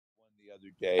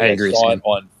other day. I I agree, saw it Sam.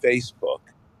 on Facebook.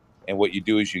 And what you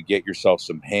do is you get yourself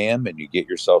some ham and you get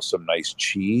yourself some nice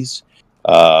cheese.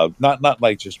 Not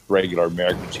like just regular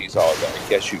American cheese. Although I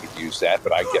guess you could use that,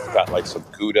 but got like some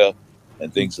Gouda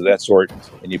and things of that sort.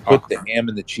 And you put the ham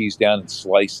and the cheese down and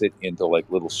slice it into like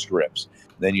little strips.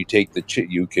 Then you take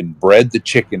you can bread the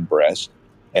chicken breast,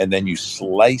 and then you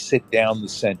slice it down the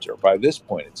center. By this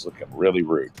point, it's looking really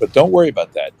rude, but don't worry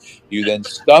about that. You then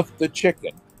stuff the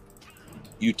chicken.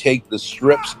 You take the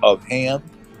strips of ham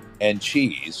and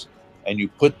cheese and you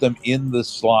put them in the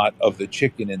slot of the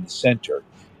chicken in the center.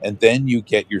 And then you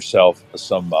get yourself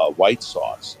some white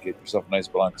sauce. Get yourself a nice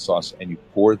Blanc sauce, and you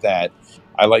pour that.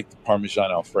 I like the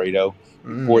Parmesan Alfredo.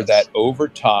 You pour that over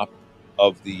top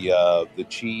of the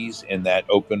cheese in that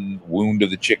open wound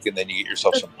of the chicken. Then you get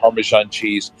yourself some Parmesan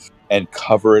cheese and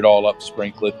cover it all up,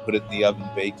 sprinkle it, put it in the oven,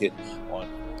 bake it on.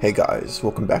 Hey guys,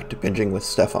 welcome back to Binging with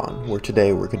Stefan, where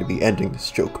today we're going to be ending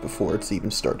this joke before it's even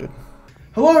started.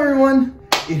 Hello everyone!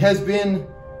 It has been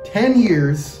 10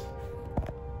 years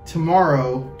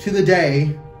tomorrow to the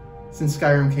day since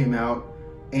Skyrim came out,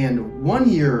 and 1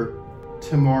 year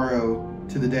tomorrow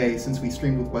to the day since we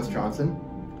streamed with Wes Johnson.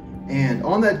 And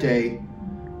on that day,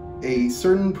 a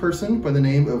certain person by the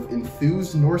name of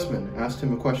Enthused Norseman asked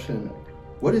him a question: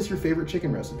 what is your favorite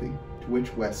chicken recipe? To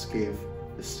which Wes gave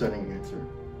this stunning answer.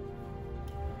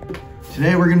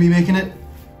 Today we're going to be making it.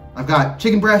 I've got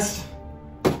chicken breast,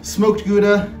 smoked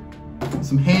Gouda,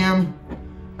 some ham.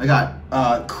 I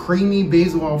got creamy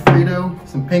basil Alfredo,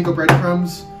 some Panko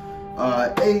breadcrumbs,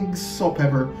 eggs, salt,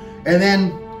 pepper, and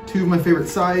then two of my favorite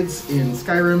sides in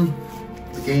Skyrim,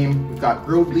 the game. We've got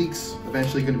grilled leeks,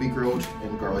 eventually going to be grilled,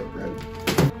 and garlic bread.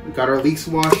 We've got our leeks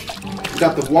washed. We've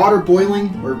got the water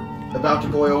boiling, or about to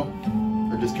boil,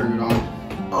 or just turn it on.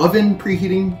 Oven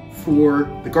preheating for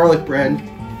the garlic bread,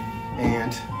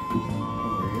 and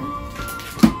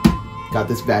got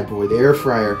this bad boy, the air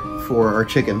fryer, for our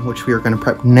chicken, which we are going to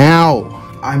prep now.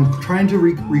 I'm trying to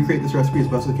recreate this recipe as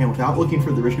best as I can without looking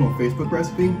for the original Facebook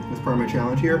recipe. That's part of my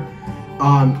challenge here.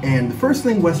 And the first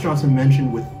thing Wes Johnson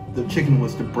mentioned with the chicken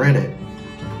was to bread it.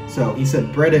 So he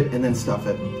said bread it and then stuff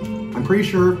it. I'm pretty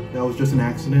sure that was just an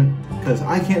accident, because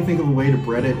I can't think of a way to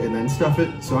bread it and then stuff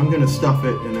it, so I'm going to stuff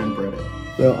it and then bread it.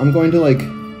 So I'm going to like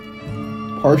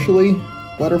partially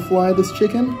butterfly this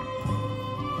chicken.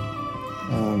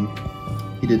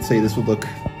 He did say this would look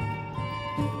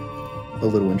a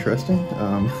little interesting.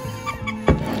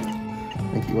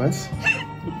 Thank you, Wes.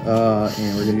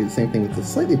 And we're gonna do the same thing with the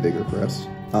slightly bigger breast.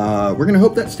 We're gonna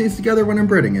hope that stays together when I'm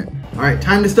breading it. All right,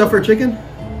 time to stuff our chicken.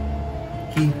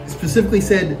 He specifically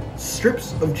said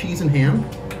strips of cheese and ham,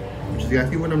 which is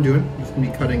exactly what I'm doing. I'm just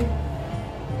gonna be cutting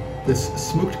this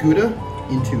smoked Gouda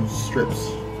into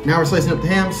strips. Now we're slicing up the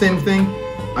ham, same thing.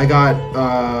 I got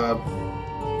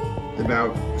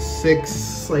about 7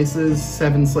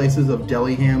 slices of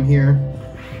deli ham here.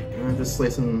 And I'm just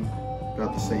slicing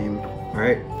about the same. All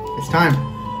right, it's time.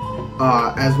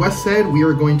 As Wes said, we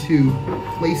are going to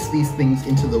place these things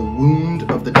into the wound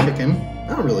of the chicken.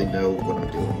 I don't really know what I'm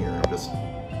doing here. I'm just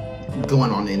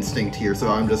going on instinct here. So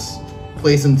I'm just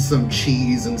placing some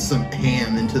cheese and some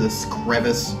ham into this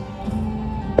crevice.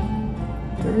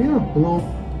 There we go, a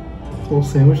little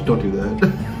sandwich. Don't do that.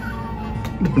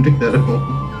 Don't do that at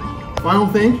home. Final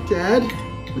thing to add,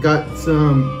 we got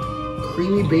some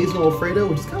creamy basil Alfredo,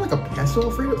 which is kind of like a pesto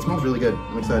Alfredo. It smells really good.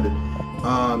 I'm excited.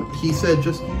 He said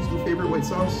just use your favorite white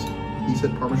sauce. He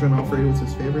said Parmesan Alfredo was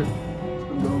his favorite. So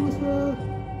I'm going with a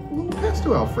little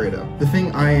pesto Alfredo. The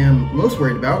thing I am most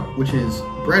worried about, which is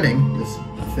breading this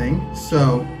thing.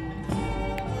 So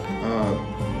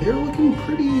they're looking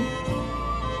pretty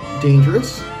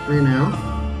dangerous right now.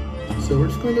 So we're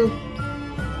just going to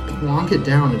plonk it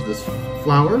down into this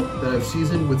flour that I've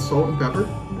seasoned with salt and pepper.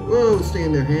 Whoa, stay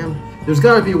in there, ham. There's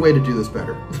got to be a way to do this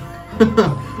better.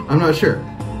 I'm not sure,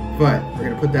 but we're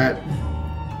gonna put that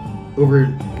over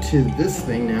to this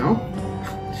thing now.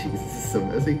 Jesus, this is so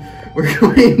messy. We're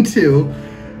going to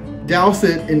douse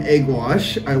it in egg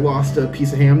wash. I lost a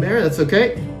piece of ham there, that's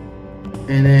okay.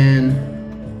 And then,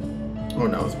 oh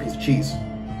no, it's a piece of cheese.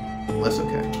 Well, that's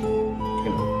okay. I'm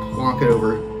gonna plonk it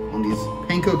over on these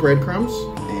Panko breadcrumbs,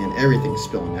 and everything's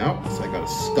spilling out, so I gotta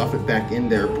stuff it back in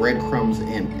there, breadcrumbs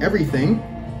and everything.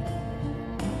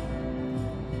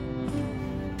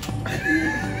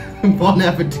 Bon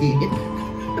appetit.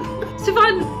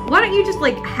 Stefan, why don't you just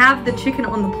like have the chicken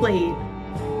on the plate,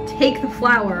 take the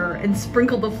flour and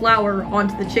sprinkle the flour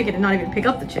onto the chicken and not even pick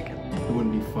up the chicken? It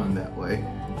wouldn't be fun that way.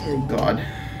 Oh God.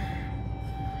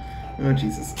 Oh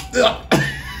Jesus.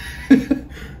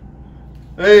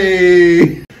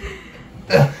 Hey.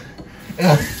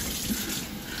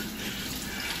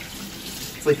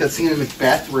 It's like that scene in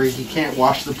Macbeth where he can't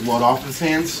wash the blood off his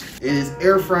hands. It is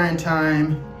air frying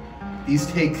time. These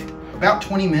take about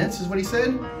 20 minutes is what he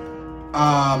said.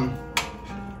 I'm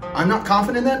not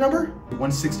confident in that number.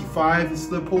 165 is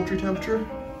the poultry temperature.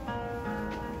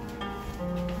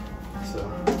 So,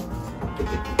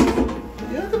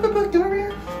 yeah, get over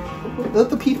here. Let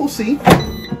the people see.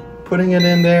 Putting it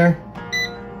in there.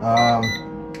 We're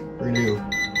gonna do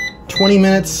 20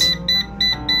 minutes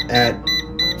at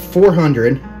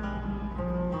 400.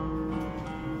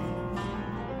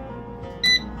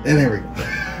 And there we go.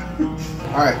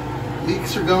 Alright,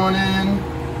 leeks are going in.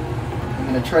 I'm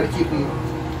gonna try to keep them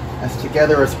as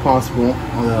together as possible,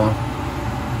 although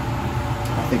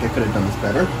I think I could have done this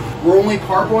better. We're only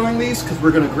parboiling these because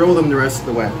we're gonna grill them the rest of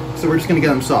the way. So we're just gonna get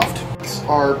them soft. These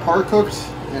are par cooked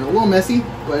and a little messy,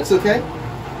 but it's okay.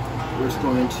 We're just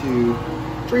going to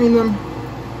drain them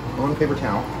on a paper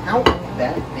towel. Ow,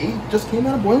 that they just came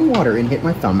out of boiling water and hit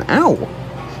my thumb. Ow!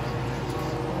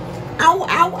 Ow,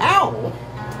 ow, ow!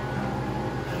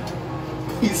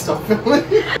 Please stop filming.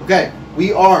 Okay,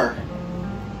 we are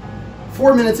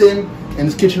 4 minutes in, and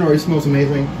this kitchen already smells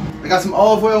amazing. I got some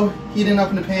olive oil heating up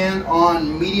in the pan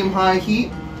on medium-high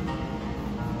heat,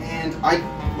 and I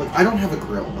don't have a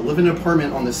grill. I live in an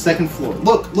apartment on the second floor.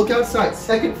 Look outside.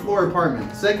 Second floor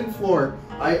apartment. Second floor.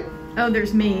 Oh,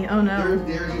 there's me. Oh no.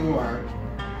 There you are.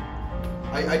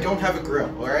 I don't have a grill.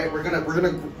 All right, we're gonna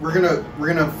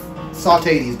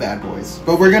saute these bad boys,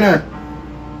 but we're gonna.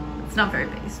 It's not very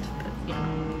based, but yeah.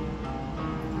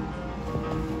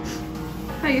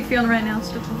 How are you feeling right now,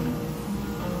 Stefan?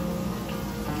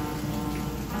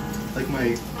 Like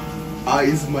my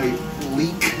eyes might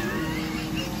leak.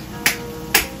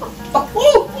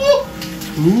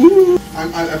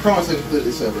 I promise I'm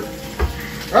completely sober.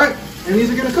 All right, and these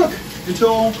are gonna cook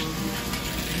until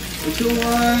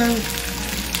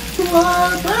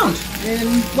browned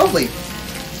and lovely.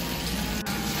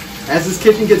 As this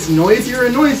kitchen gets noisier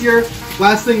and noisier,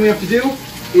 last thing we have to do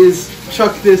is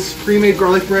chuck this pre-made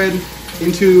garlic bread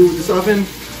into this oven.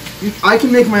 I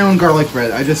can make my own garlic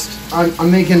bread. I'm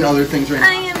making other things right now.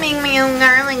 I can make my own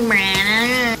garlic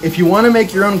bread. If you want to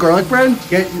make your own garlic bread,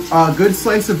 get a good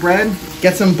slice of bread,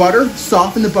 get some butter,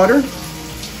 soften the butter,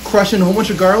 crush in a whole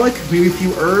bunch of garlic, maybe a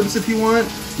few herbs if you want,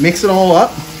 mix it all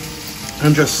up,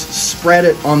 and just spread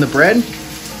it on the bread.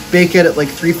 Bake it at like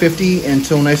 350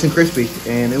 until nice and crispy,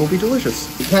 and it will be delicious.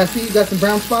 You can't see, you got some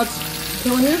brown spots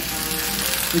coming here?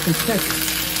 You can check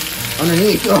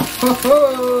underneath.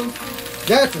 Oh,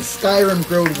 that's a Skyrim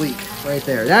grilled leek right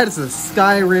there. That is a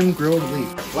Skyrim grilled leek.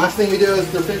 Last thing we do is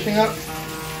they're finishing up.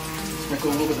 Sprinkle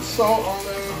a little bit of salt on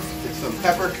them, get some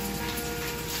pepper.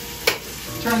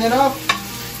 Turn it off,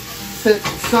 set it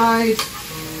aside,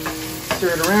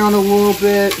 stir it around a little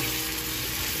bit.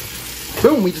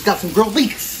 Boom, we just got some grilled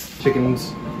leeks.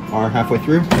 Chickens are halfway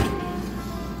through.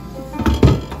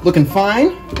 Looking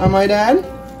fine, I might add.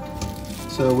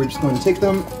 So we're just going to take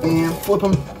them and flip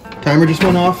them. Timer just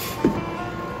went off.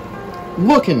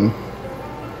 Looking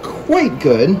quite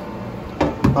good.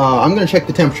 I'm gonna check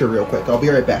the temperature real quick. I'll be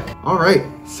right back. All right,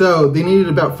 so they needed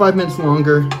about 5 minutes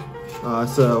longer.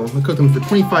 So I cooked them for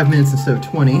 25 minutes instead of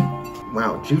 20.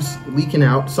 Wow, juice leaking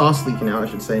out, sauce leaking out, I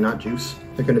should say, not juice.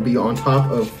 They're gonna be on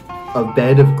top of a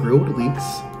bed of grilled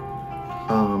leeks,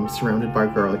 surrounded by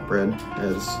garlic bread,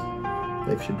 as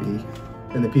they should be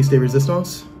in the piece de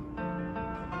resistance.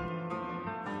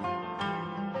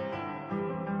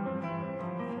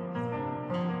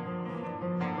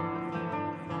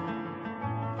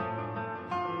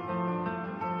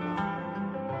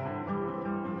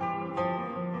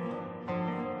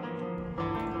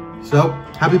 So,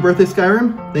 happy birthday,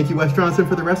 Skyrim. Thank you, Wes Johnson,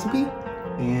 for the recipe,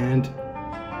 and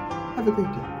have a great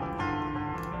day.